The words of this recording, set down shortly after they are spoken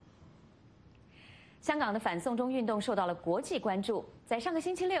香港的反送中运动受到了国际关注。在上个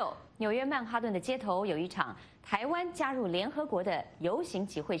星期六，纽约曼哈顿的街头有一场台湾加入联合国的游行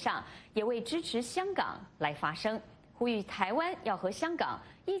集会上，也为支持香港来发声，呼吁台湾要和香港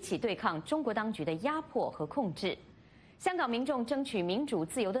一起对抗中国当局的压迫和控制。香港民众争取民主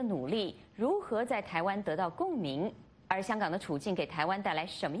自由的努力如何在台湾得到共鸣？而香港的处境给台湾带来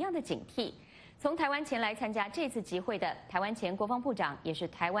什么样的警惕？从台湾前来参加这次集会的台湾前国防部长，也是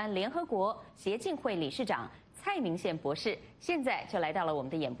台湾联合国协进会理事长蔡明宪博士，现在就来到了我们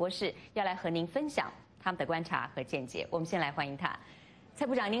的演播室，要来和您分享他们的观察和见解。我们先来欢迎他，蔡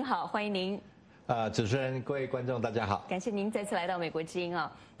部长您好，欢迎您。主持人、各位观众，大家好，感谢您再次来到美国之音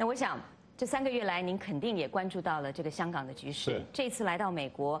啊。那我想，这3个月来，您肯定也关注到了这个香港的局势。这次来到美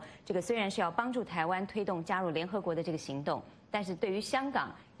国，这个虽然是要帮助台湾推动加入联合国的这个行动，但是对于香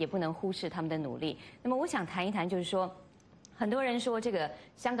港也不能忽视他们的努力。那么我想谈一谈，就是说，很多人说这个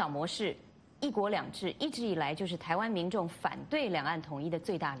香港模式“一国两制”一直以来就是台湾民众反对两岸统一的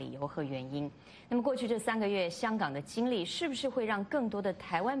最大理由和原因。那么过去这3个月，香港的经历是不是会让更多的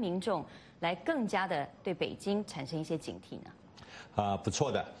台湾民众来更加的对北京产生一些警惕呢？不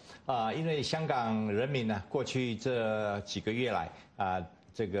错的。因为香港人民呢，过去这几个月来，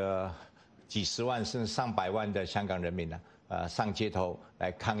这个几十万甚至上百万的香港人民呢，上街头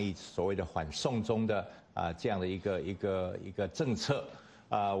来抗议所谓的反送中的这样的一个政策。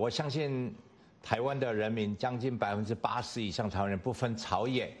我相信台湾的人民将近80%以上台湾人，不分朝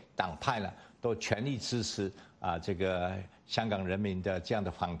野党派呢，都全力支持这个香港人民的这样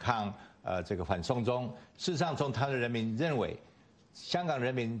的反抗，这个反送中。事实上，从台湾人民认为，香港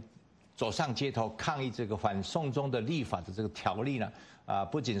人民走上街头抗议这个反送中的立法的这个条例呢，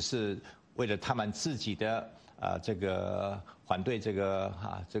不仅是为了他们自己的这个反对这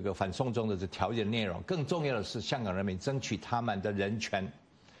个反送中的这条例的内容，更重要的是香港人民争取他们的人权，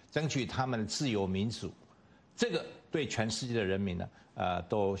争取他们的自由民主，这个对全世界的人民呢，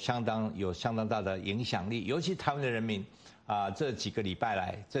都有相当大的影响力。尤其台湾的人民，这几个礼拜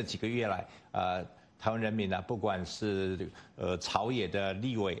来，这几个月来，台湾人民呢，不管是朝野的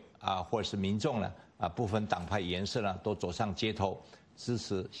立委或者是民众呢，不分党派颜色呢，都走上街头，支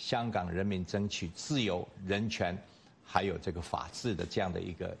持香港人民争取自由、人权，还有这个法治的这样的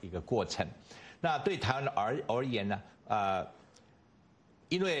一个过程。那对台湾而言呢，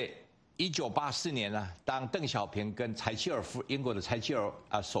因为1984年呢，当邓小平跟英国的柴契尔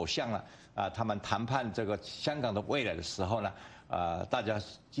首相呢，他们谈判这个香港的未来的时候呢，大家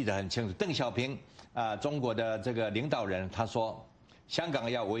记得很清楚，邓小平中国的这个领导人他说，香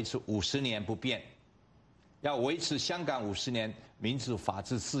港要维持50年不变，要维持香港50年民主、法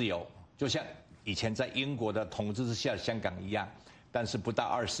治、自由，就像以前在英国的统治之下的香港一样。但是不到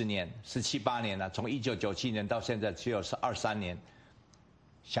20年，17、18年了，从1997年到现在只有是23年，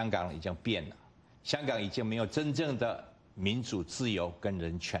香港已经变了，香港已经没有真正的民主、自由跟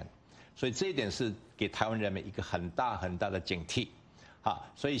人权，所以这一点是给台湾人民一个很大的警惕。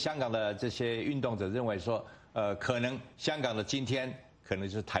所以香港的这些运动者认为说，可能香港的今天可能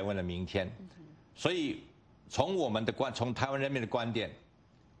就是台湾的明天，所以从台湾人民的观点，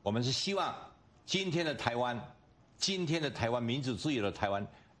我们是希望今天的台湾民主自由的台湾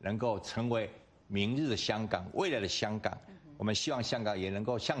能够成为明日的香港，未来的香港。我们希望香港也能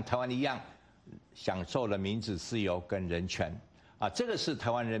够像台湾一样，享受了民主自由跟人权。这个是台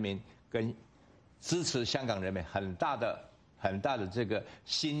湾人民跟支持香港人民很大的这个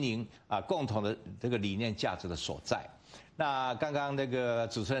心灵共同的这个理念价值的所在。那刚刚那个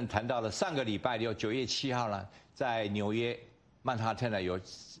主持人谈到了上个礼拜六9月7号呢，在纽约曼哈顿呢，有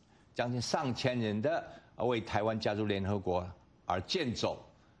将近上千人的为台湾加入联合国而健走。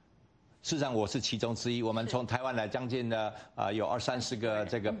事实上，我是其中之一。我们从台湾来将近的有20-30个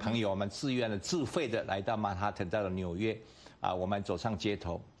这个朋友，我们自愿的、自费的来到曼哈顿，到了纽约，我们走上街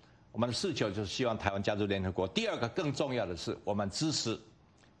头。我们的诉求就是希望台湾加入联合国。第二个更重要的是，我们支持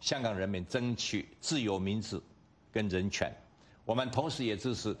香港人民争取自由民主跟人权。我们同时也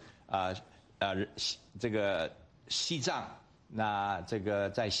支持这个西藏，那这个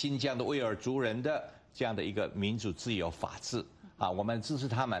在新疆的维吾尔族人的这样的一个民主、自由、法治我们支持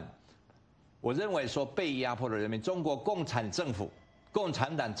他们。我认为说被压迫的人民，中国共产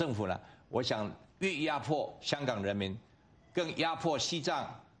党政府呢，我想越压迫香港人民，更压迫西藏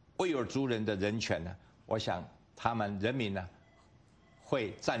维吾尔族人的人权呢，我想他们人民呢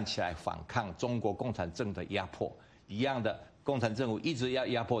会站起来反抗中国共产政府的压迫。一样的，共产政府一直要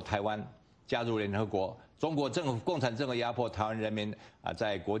压迫台湾加入联合国，中国共产政府压迫台湾人民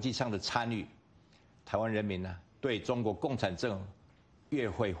在国际上的参与，台湾人民呢对中国共产政府越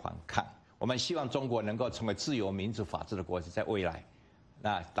会反抗。我们希望中国能够成为自由、民主、法治的国家，在未来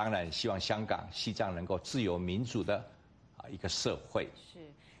那当然希望香港、西藏能够自由民主的一个社会。是。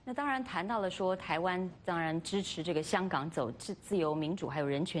那当然谈到了说，台湾当然支持这个香港走自由民主还有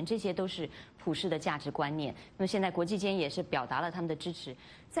人权，这些都是普世的价值观念。那么现在国际间也是表达了他们的支持，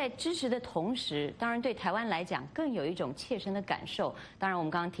在支持的同时，当然对台湾来讲更有一种切身的感受。当然我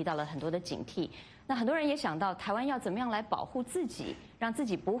们刚刚提到了很多的警惕，那很多人也想到台湾要怎么样来保护自己，让自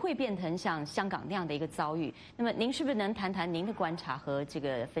己不会变成像香港那样的一个遭遇。那么您是不是能谈谈您的观察和这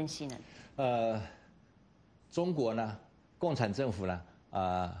个分析呢？中国呢，共产政府呢？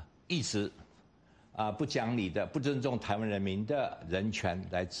一直不讲理的，不尊重台湾人民的人权，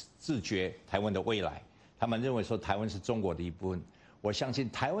来自决台湾的未来。他们认为说台湾是中国的一部分。我相信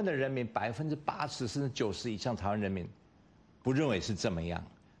台湾的人民80%甚至90%以上台湾人民不认为是这么样。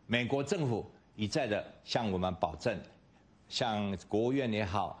美国政府一再的向我们保证，像国务院也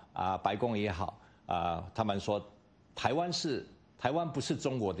好白宫也好他们说台湾不是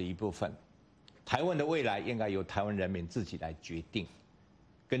中国的一部分，台湾的未来应该由台湾人民自己来决定。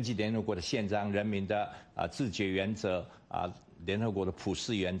根据联合国的宪章、人民的自决原则联合国的普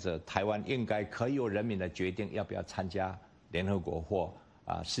世原则，台湾应该可以由人民来决定要不要参加联合国或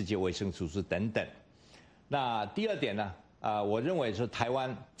世界卫生组织等等。那第二点呢，我认为说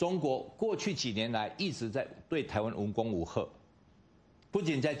中国过去几年来一直在对台湾无功无贺，不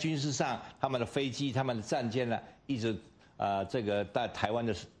仅在军事上，他们的飞机、他们的战舰呢，一直这个在台湾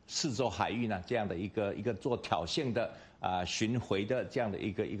的四周海域呢，这样的一个做挑衅的巡回的这样的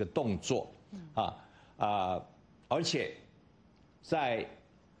一个动作，而且在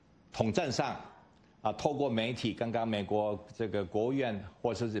统战上透过媒体，刚刚美国这个国务院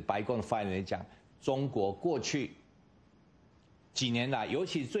或者是白宫的发言人讲，中国过去几年来，尤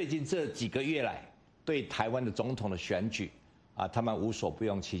其最近这几个月来，对台湾的总统的选举他们无所不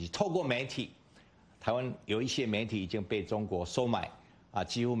用其极，透过媒体，台湾有一些媒体已经被中国收买。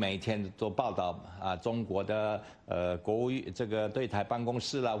几乎每一天都报道中国的国务院这个对台办公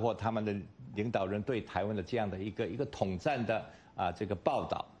室啦，或他们的领导人对台湾的这样的一个统战的这个报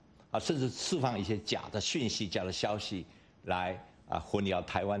道甚至释放一些假的讯息、假的消息来混淆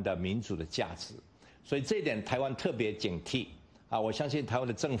台湾的民主的价值。所以这一点台湾特别警惕我相信台湾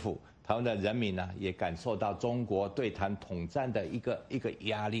的政府、台湾的人民呢，也感受到中国对台统战的一个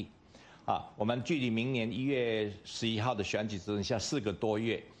压力。我们距离明年1月11号的选举只剩下4个多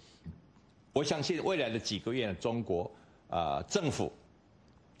月，我相信未来的几个月呢，中国政府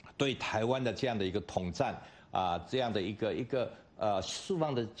对台湾的这样的一个统战这样的一个释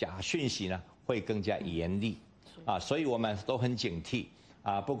放的假讯息呢，会更加严厉所以我们都很警惕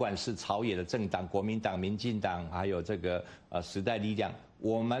不管是朝野的政党、国民党、民进党，还有这个时代力量，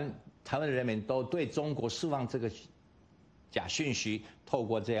我们台湾的人民都对中国释放这个假讯息，透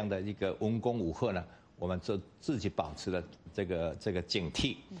过这样的一个无功无贺呢，我们就自己保持了这个警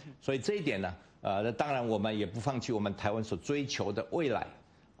惕。所以这一点呢，当然我们也不放弃我们台湾所追求的未来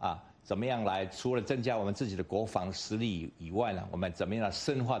怎么样来除了增加我们自己的国防实力以外呢，我们怎么样来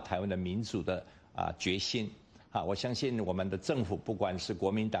深化台湾的民主的决心我相信我们的政府，不管是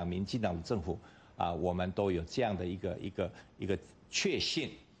国民党、民进党的政府我们都有这样的一个确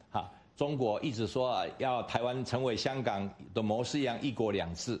信中国一直说要台湾成为香港的模式一样一国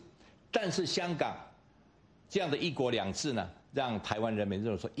两制，但是香港这样的一国两制呢，让台湾人民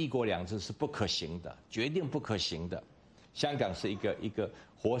认为说一国两制是不可行的，决定不可行的。香港是一个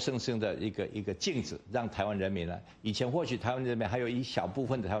活生生的一个镜子，让台湾人民呢，以前或许台湾人民还有一小部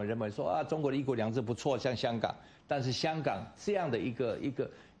分的台湾人民说中国的一国两制不错，像香港，但是香港这样的一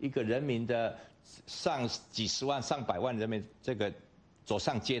个人民的上几十万、上百万人民这个走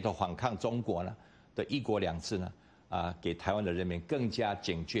上街头反抗中国呢的一国两制呢给台湾的人民更加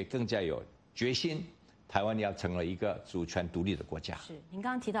警觉，更加有决心。台湾要成为一个主权独立的国家。是，您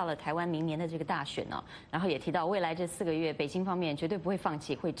刚刚提到了台湾明年的这个大选然后也提到未来这4个月，北京方面绝对不会放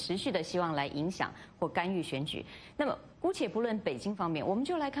弃，会持续的希望来影响或干预选举。那么姑且不论北京方面，我们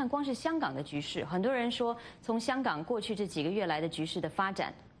就来看光是香港的局势。很多人说，从香港过去这几个月来的局势的发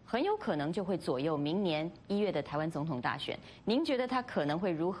展，很有可能就会左右明年1月的台湾总统大选。您觉得它可能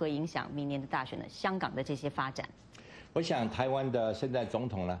会如何影响明年的大选呢？香港的这些发展，我想台湾的现在总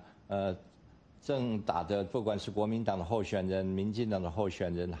统呢，正打的不管是国民党的候选人、民进党的候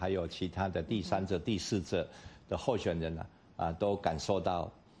选人，还有其他的第3者、第4者的候选人呢，都感受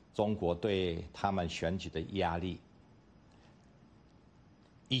到中国对他们选举的压力。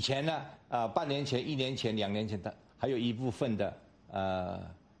以前呢，半年前、1年前、2年前的，还有一部分的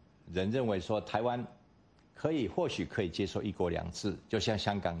人认为说，台湾或许可以接受一国两制，就像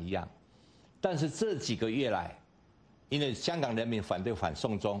香港一样。但是这几个月来，因为香港人民反对反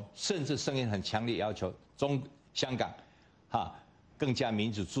送中，甚至声音很强烈，要求香港更加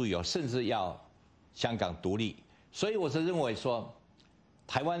民主自由，甚至要香港独立。所以我是认为说，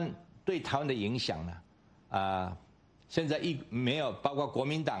台湾对台湾的影响呢，现在没有，包括国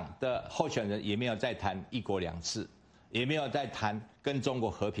民党的候选人也没有在谈一国两制，也没有在谈跟中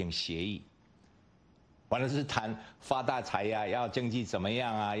国和平协议，反而是谈发大财呀，要经济怎么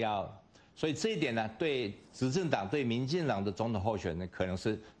样啊，所以这一点呢，对执政党、对民进党的总统候选人，可能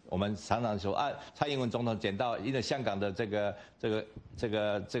是我们常常说蔡英文总统捡到，因为香港的这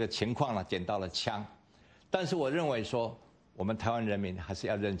个情况呢，捡到了枪。但是我认为说，我们台湾人民还是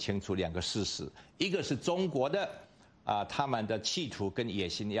要认清楚2个事实，一个是中国的他们的企图跟野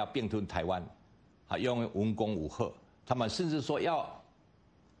心要并吞台湾，用文攻武吓，他们甚至说要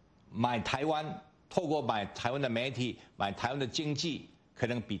买台湾，透过买台湾的媒体、买台湾的经济，可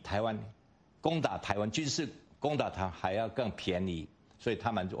能比台湾攻打台湾军事攻打台湾还要更便宜。所以他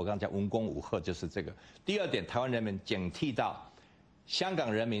们我刚才讲文攻武吓就是这个。第二点，台湾人民警惕到香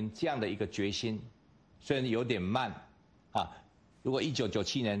港人民这样的一个决心。虽然有点慢，如果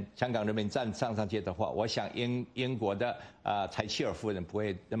1997年香港人民上街的话，我想英国的柴契尔夫人不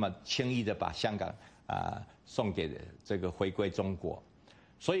会那么轻易的把香港送给这个回归中国，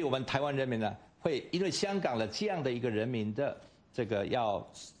所以我们台湾人民呢，会因为香港的这样的一个人民的这个要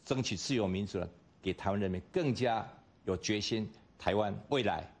争取自由民主，给台湾人民更加有决心，台湾未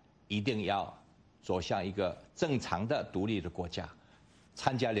来一定要走向一个正常的独立的国家，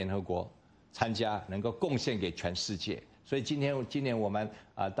参加联合国。参加能够贡献给全世界，所以今年我们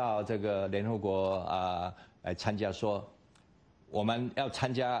到这个联合国来参加，说我们要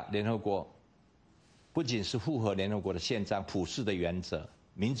参加联合国，不仅是符合联合国的宪章、普世的原则、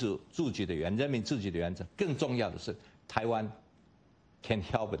民主自治的人民自治的原则，更重要的是台湾 can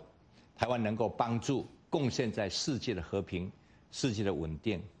help it， 台湾能够帮助贡献在世界的和平、世界的稳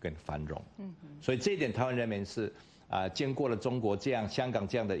定跟繁荣。所以这一点台湾人民是。经过了中国香港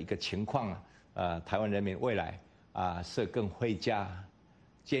这样的一个情况，台湾人民未来是更会加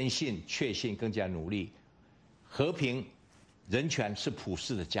坚信、确信、更加努力。和平、人权是普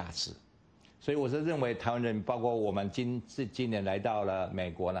世的价值，所以我是认为台湾人民，包括我们今年来到了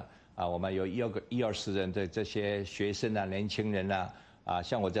美国呢，我们有20-20人的这些学生年轻人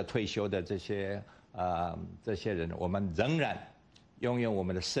像我这退休的这些人，我们仍然用我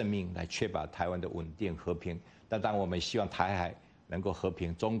们的生命来确保台湾的稳定和平。但当我们希望台海能够和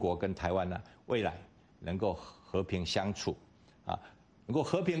平，中国跟台湾呢未来能够和平相处，能够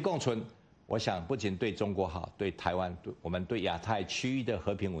和平共存，我想不仅对中国好，对台湾，我们对亚太区域的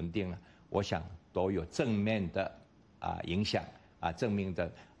和平稳定呢，我想都有正面的影响正面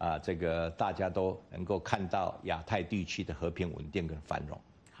的这个大家都能够看到亚太地区的和平稳定跟繁荣。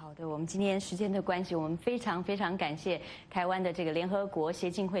好的，我们今天时间的关系，我们非常感谢台湾的这个联合国协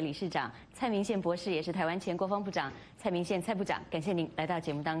进会理事长蔡明宪博士，也是台湾前国防部长蔡明宪蔡部长，感谢您来到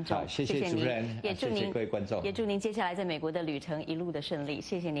节目当中。好，谢谢主持人，也祝您各位观众，也祝您接下来在美国的旅程一路的顺利。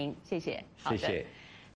谢谢您，谢谢。谢谢。